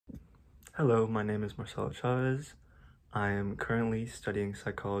Hello, my name is Marcelo Chavez. I am currently studying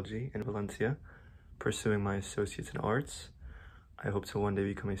psychology in Valencia, pursuing my associates in arts. I hope to one day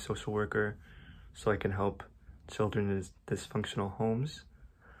become a social worker so I can help children in dysfunctional homes.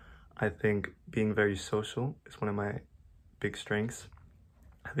 I think being very social is one of my big strengths.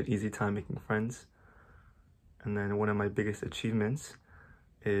 I have an easy time making friends. And then one of my biggest achievements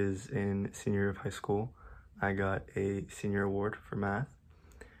is in senior year of high school. I got a senior award for math.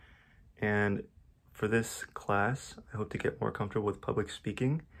 And for this class, I hope to get more comfortable with public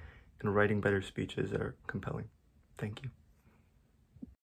speaking and writing better speeches that are compelling. Thank you.